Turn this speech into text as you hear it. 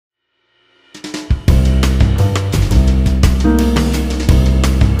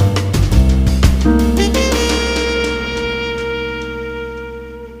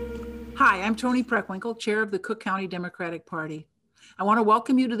I'm Toni Preckwinkle, chair of the Cook County Democratic Party. I want to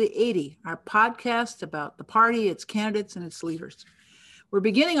welcome you to the 80, our podcast about the party, its candidates, and its leaders. We're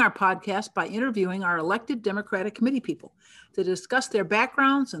beginning our podcast by interviewing our elected Democratic committee people to discuss their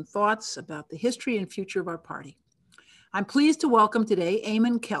backgrounds and thoughts about the history and future of our party. I'm pleased to welcome today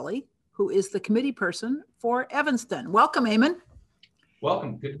Eamon Kelly, who is the committee person for Evanston. Welcome, Eamon.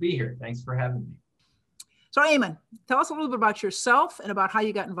 Welcome. Good to be here. Thanks for having me. So, Eamon, tell us a little bit about yourself and about how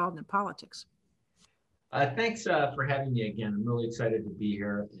you got involved in politics. Thanks for having me again. I'm really excited to be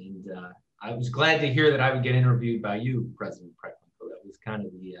here, and I was glad to hear that I would get interviewed by you, President Preckwinkle. That was kind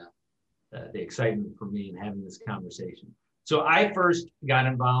of the excitement for me in having this conversation. So I first got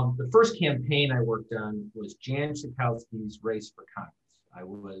involved. The first campaign I worked on was Jan Schakowsky's race for Congress. I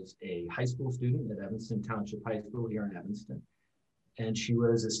was a high school student at Evanston Township High School here in Evanston. And she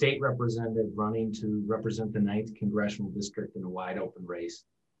was a state representative running to represent the 9th Congressional District in a wide open race.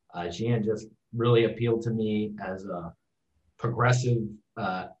 Jan just really appealed to me as a progressive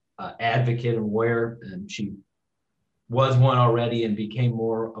advocate and warrior, and she was one already and became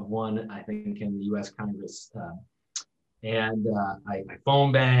more of one, I think, in the U.S. Congress. I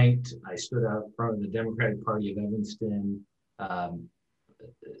phone banked. I stood out in front of the Democratic Party of Evanston,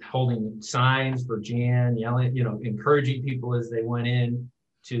 holding signs for Jan, yelling, encouraging people as they went in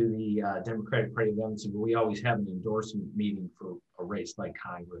to the Democratic Party of Evanston. But we always have an endorsement meeting for a race like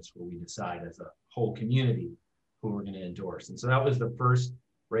Congress where we decide as a whole community who we're going to endorse. And so that was the first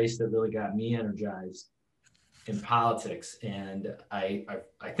race that really got me energized in politics. And I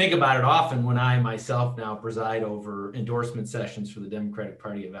think about it often when I myself now preside over endorsement sessions for the Democratic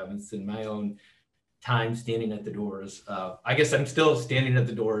Party of Evanston, my own time standing at the doors. I guess I'm still standing at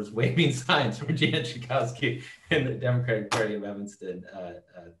the doors waving signs for Jan Schakowsky and the Democratic Party of Evanston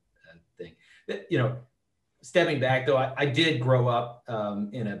thing. Stepping back though, I did grow up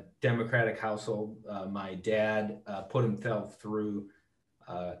in a Democratic household. My dad put himself through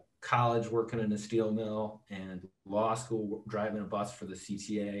college working in a steel mill and law school driving a bus for the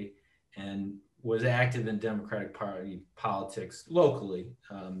CTA, and was active in Democratic Party politics locally.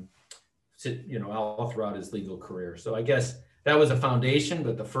 All throughout his legal career. So I guess that was a foundation,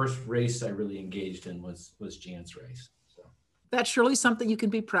 but the first race I really engaged in was Jan's race. So that's surely something you can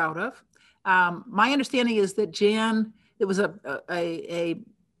be proud of. My understanding is that Jan, it was a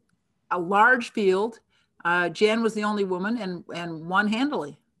large field. Jan was the only woman and won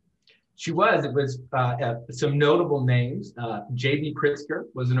handily. She was. It was some notable names. J.B. Pritzker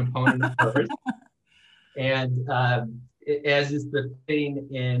was an opponent of hers. And as is the thing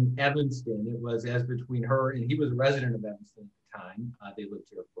in Evanston, it was as between her, and he was a resident of Evanston at the time. They lived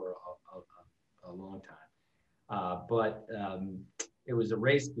here for a long time. But it was a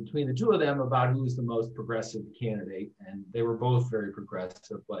race between the two of them about who was the most progressive candidate. And they were both very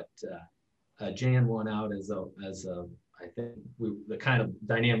progressive, but Jan won out as I think, the kind of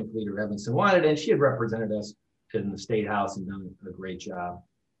dynamic leader Evanston wanted. And she had represented us in the state house and done a great job.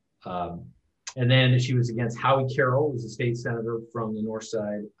 And then she was against Howie Carroll, who was a state senator from the north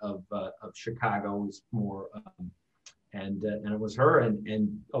side of Chicago. It was more, and it was her.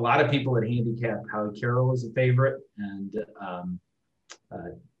 And a lot of people had handicapped Howie Carroll as a favorite. And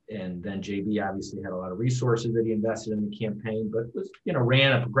then JB obviously had a lot of resources that he invested in the campaign, but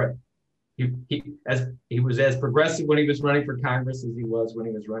ran a progressive. He was as progressive when he was running for Congress as he was when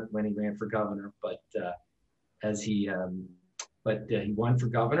he ran for governor. But he won for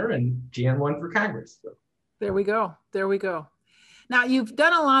governor, and Jan won for Congress. So. There we go. Now, you've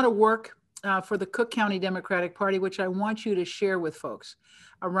done a lot of work for the Cook County Democratic Party, which I want you to share with folks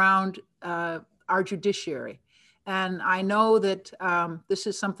around our judiciary. And I know that this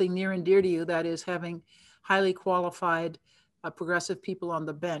is something near and dear to you, that is having highly qualified progressive people on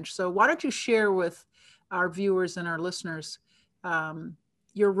the bench. So why don't you share with our viewers and our listeners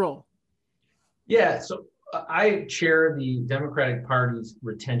your role? Yeah, so I chair the Democratic Party's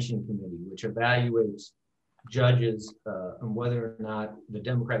retention committee, which evaluates judges on whether or not the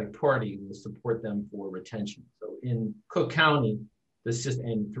Democratic Party will support them for retention. So in Cook County, the system,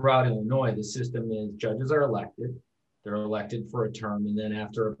 and throughout Illinois, the system is judges are elected. They're elected for a term, and then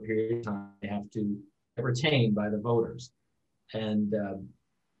after a period of time, they have to get retained by the voters. And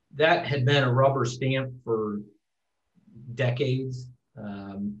that had been a rubber stamp for decades.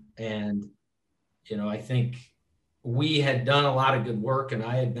 I think we had done a lot of good work, and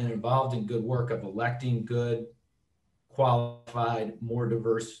I had been involved in good work of electing good, qualified, more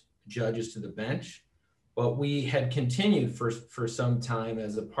diverse judges to the bench. But we had continued for some time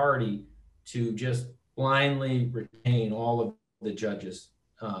as a party to just blindly retain all of the judges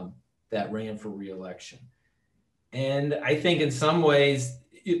that ran for re-election. And I think in some ways,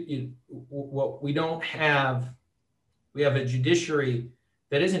 what we don't have, we have a judiciary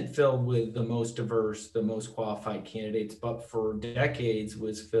that isn't filled with the most diverse, the most qualified candidates, but for decades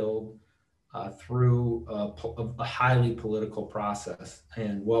was filled through a highly political process.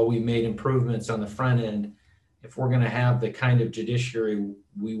 And while we made improvements on the front end, if we're going to have the kind of judiciary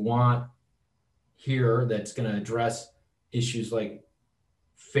we want here that's going to address issues like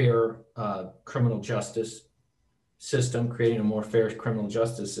fair criminal justice system, creating a more fair criminal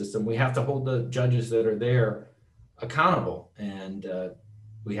justice system, we have to hold the judges that are there accountable. And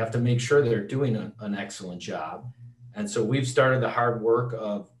we have to make sure they're doing an excellent job. And so we've started the hard work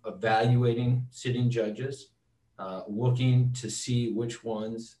of evaluating sitting judges, looking to see which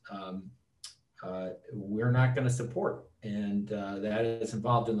ones we're not going to support. And that is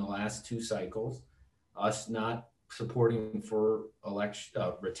involved in the last 2 cycles, us not supporting for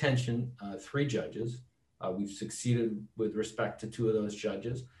retention 3 judges. We've succeeded with respect to 2 of those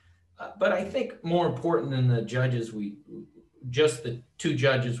judges. But I think more important than the judges, just the 2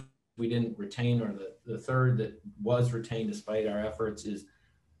 judges we didn't retain, or the 3rd that was retained despite our efforts, is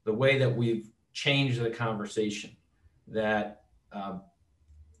the way that we've changed the conversation. That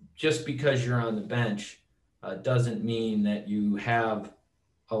just because you're on the bench doesn't mean that you have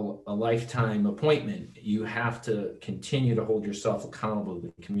a lifetime appointment. You have to continue to hold yourself accountable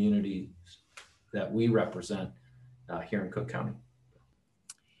to the communities that we represent here in Cook County.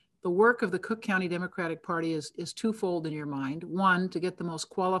 The work of the Cook County Democratic Party is twofold in your mind. One, to get the most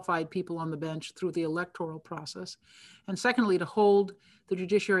qualified people on the bench through the electoral process. And secondly, to hold the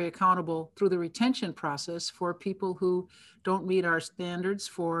judiciary accountable through the retention process for people who don't meet our standards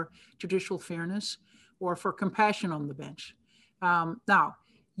for judicial fairness or for compassion on the bench. Now,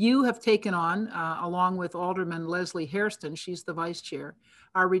 you have taken on, along with Alderman Leslie Hairston, she's the vice chair,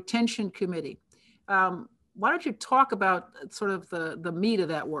 our retention committee. Why don't you talk about sort of the meat of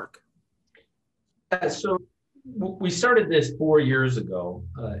that work? So we started this 4 years ago,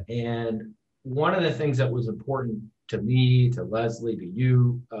 and one of the things that was important to me, to Leslie, to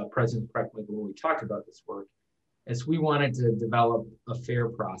you, President Preckman, when we talked about this work, is we wanted to develop a fair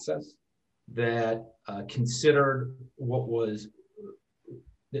process that considered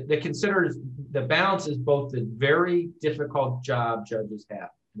that balances both the very difficult job judges have,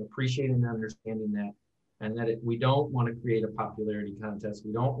 and appreciating and understanding that, and that we don't want to create a popularity contest.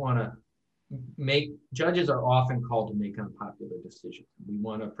 We don't want to judges are often called to make unpopular decisions. We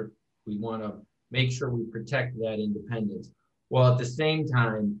want to make sure we protect that independence, while at the same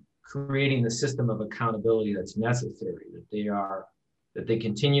time creating the system of accountability that's necessary, that they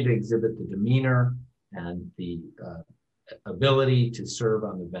continue to exhibit the demeanor and the ability to serve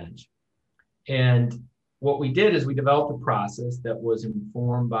on the bench. And what we did is we developed a process that was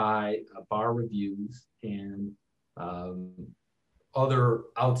informed by bar reviews and other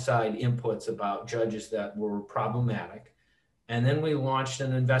outside inputs about judges that were problematic. And then we launched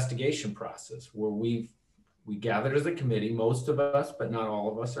an investigation process where we gathered as a committee, most of us, but not all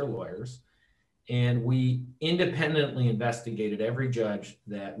of us, are lawyers. And we independently investigated every judge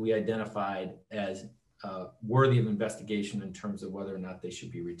that we identified as worthy of investigation in terms of whether or not they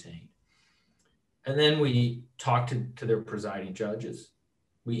should be retained. And then we talked to their presiding judges.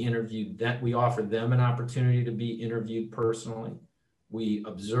 We interviewed them. We offered them an opportunity to be interviewed personally. We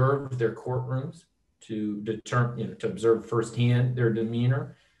observed their courtrooms to determine, to observe firsthand their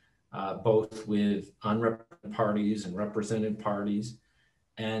demeanor, both with unrepresented parties and represented parties.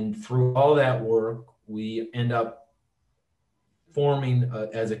 And through all that work, we end up forming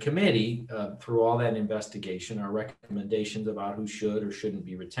as a committee, through all that investigation, our recommendations about who should or shouldn't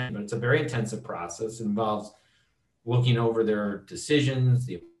be retained. But it's a very intensive process. It involves looking over their decisions,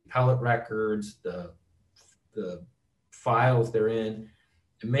 the appellate records, the files they're in,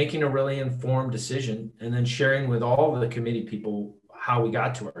 and making a really informed decision, and then sharing with all of the committee people how we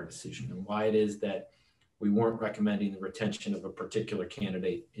got to our decision and why it is that we weren't recommending the retention of a particular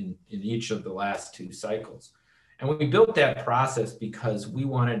candidate in each of the last 2 cycles. And we built that process because we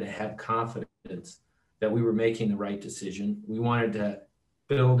wanted to have confidence that we were making the right decision. We wanted to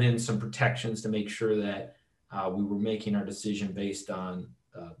build in some protections to make sure that we were making our decision based on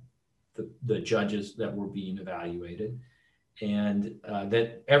the judges that were being evaluated, and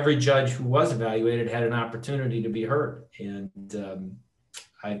that every judge who was evaluated had an opportunity to be heard. And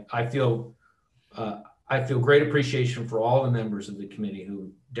I feel great appreciation for all the members of the committee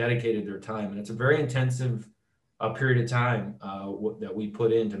who dedicated their time. And it's a very intensive period of time that we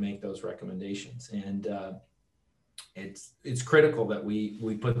put in to make those recommendations. And it's critical that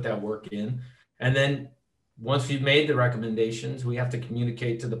we put that work in. And then once we've made the recommendations, we have to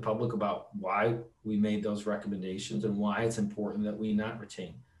communicate to the public about why we made those recommendations and why it's important that we not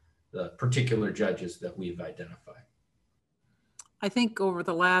retain the particular judges that we've identified. I think over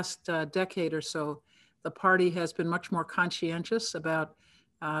the last decade or so, the party has been much more conscientious about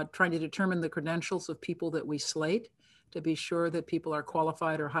trying to determine the credentials of people that we slate, to be sure that people are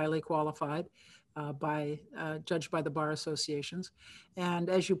qualified or highly qualified, judged by the bar associations. And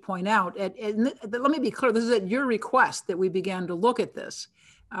as you point out, let me be clear, this is at your request that we began to look at this.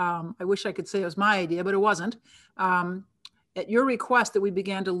 I wish I could say it was my idea, but it wasn't. At your request that we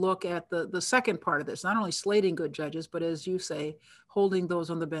began to look at the second part of this, not only slating good judges, but as you say, holding those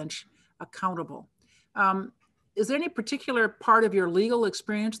on the bench accountable. Is there any particular part of your legal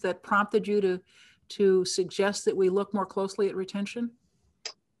experience that prompted you to suggest that we look more closely at retention?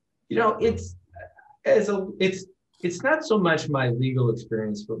 You know, it's not so much my legal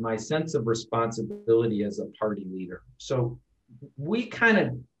experience, but my sense of responsibility as a party leader. So we kind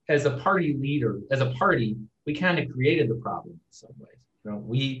of, as a party leader, we kind of created the problem in some ways. You know,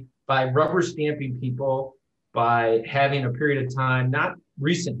 we, by rubber stamping people, by having a period of time, not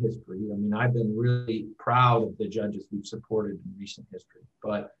recent history. I mean, I've been really proud of the judges we've supported in recent history,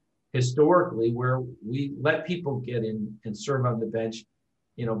 but historically, where we let people get in and serve on the bench,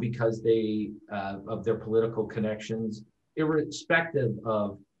 you know, because they of their political connections, irrespective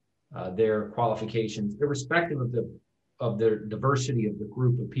of their qualifications, irrespective of their diversity of the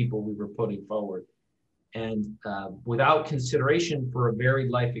group of people we were putting forward, and without consideration for a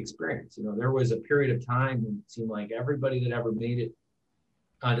varied life experience. You know, there was a period of time when it seemed like everybody that ever made it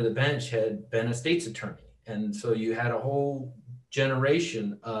onto the bench had been a state's attorney, and so you had a whole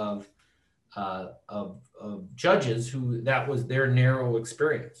generation of judges who that was their narrow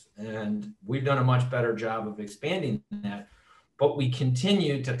experience. And we've done a much better job of expanding that, but we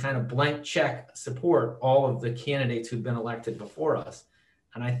continue to kind of blank check support all of the candidates who've been elected before us.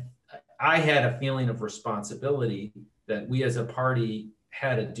 And I had a feeling of responsibility that we as a party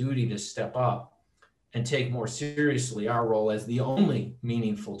had a duty to step up and take more seriously our role as the only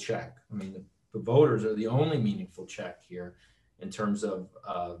meaningful check. I mean, the voters are the only meaningful check here in terms of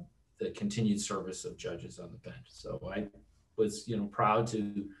the continued service of judges on the bench. So I was, you know, proud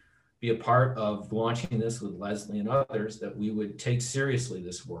to be a part of launching this with Leslie and others, that we would take seriously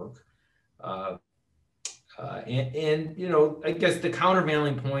this work. And you know, I guess the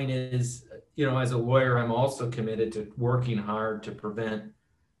countervailing point is, you know, as a lawyer, I'm also committed to working hard to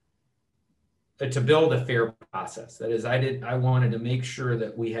build a fair process. That is, I wanted to make sure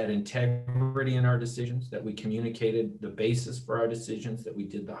that we had integrity in our decisions, that we communicated the basis for our decisions, that we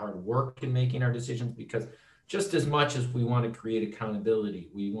did the hard work in making our decisions, because just as much as we want to create accountability,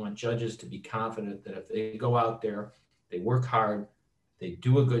 we want judges to be confident that if they go out there, they work hard, they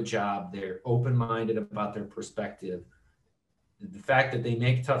do a good job, they're open-minded about their perspective. The fact that they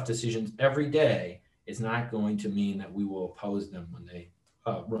make tough decisions every day is not going to mean that we will oppose them when they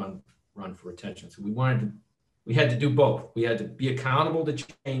run for retention. So we had to do both. We had to be accountable to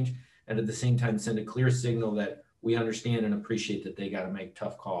change, and at the same time send a clear signal that we understand and appreciate that they got to make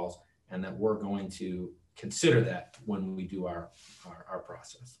tough calls, and that we're going to consider that when we do our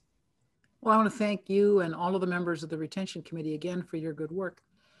process. Well, I want to thank you and all of the members of the retention committee again for your good work.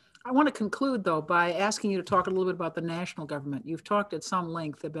 I want to conclude, though, by asking you to talk a little bit about the national government. You've talked at some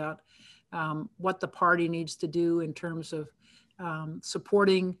length about what the party needs to do in terms of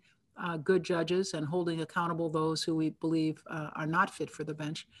supporting good judges and holding accountable those who we believe are not fit for the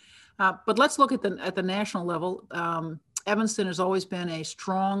bench. But let's look at the national level. Evanston has always been a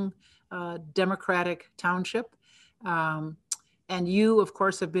strong Democratic township. And you, of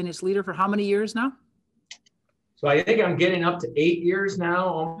course, have been its leader for how many years now? So I think I'm getting up to 8 years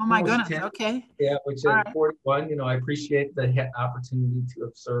now. Oh my goodness, 10. Okay. Yeah, which is right. 41. You know, I appreciate the opportunity to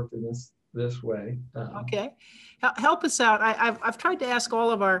have served in this way. Okay, help us out. I've tried to ask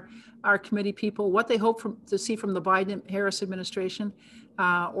all of our committee people what they hope to see from the Biden-Harris administration,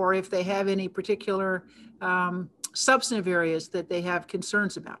 or if they have any particular substantive areas that they have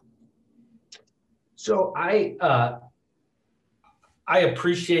concerns about. So I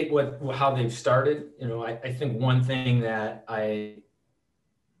appreciate how they've started. You know, I think one thing that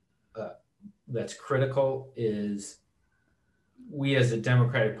that's critical is we as a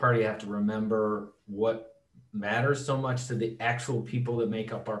Democratic Party have to remember what matters so much to the actual people that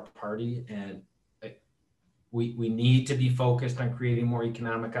make up our party. And we need to be focused on creating more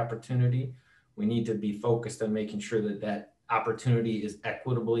economic opportunity. We need to be focused on making sure that opportunity is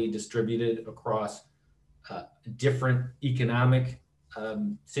equitably distributed across different economic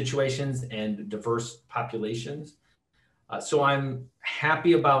situations and diverse populations. So I'm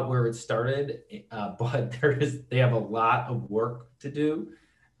happy about where it started, but they have a lot of work to do.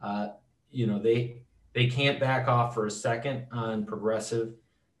 They can't back off for a second on progressive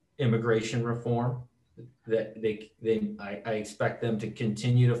immigration reform. I expect them to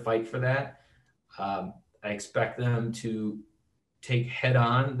continue to fight for that. I expect them to take head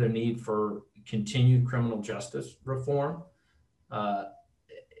on the need for continued criminal justice reform. I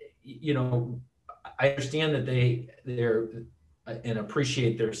understand that they're and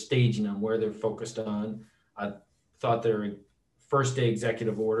appreciate their staging on where they're focused on. I thought their first day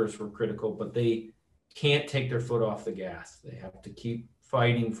executive orders were critical, but they can't take their foot off the gas. They have to keep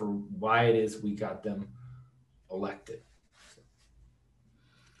fighting for why it is we got them elected.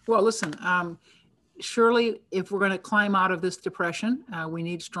 Well, listen, surely if we're going to climb out of this depression, we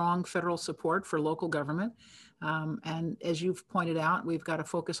need strong federal support for local government. And as you've pointed out, we've got to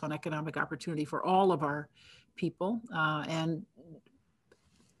focus on economic opportunity for all of our people. And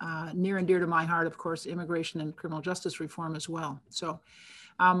near and dear to my heart, of course, immigration and criminal justice reform as well. So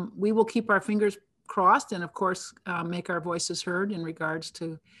we will keep our fingers crossed and, of course, make our voices heard in regards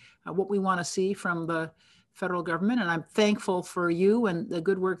to what we want to see from the federal government. And I'm thankful for you and the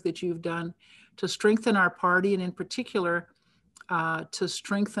good work that you've done to strengthen our party, and in particular, to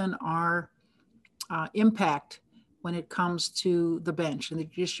strengthen our impact when it comes to the bench and the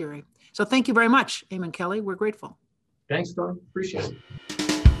judiciary. So thank you very much, Eamon Kelly. We're grateful. Thanks, Dawn. Appreciate it.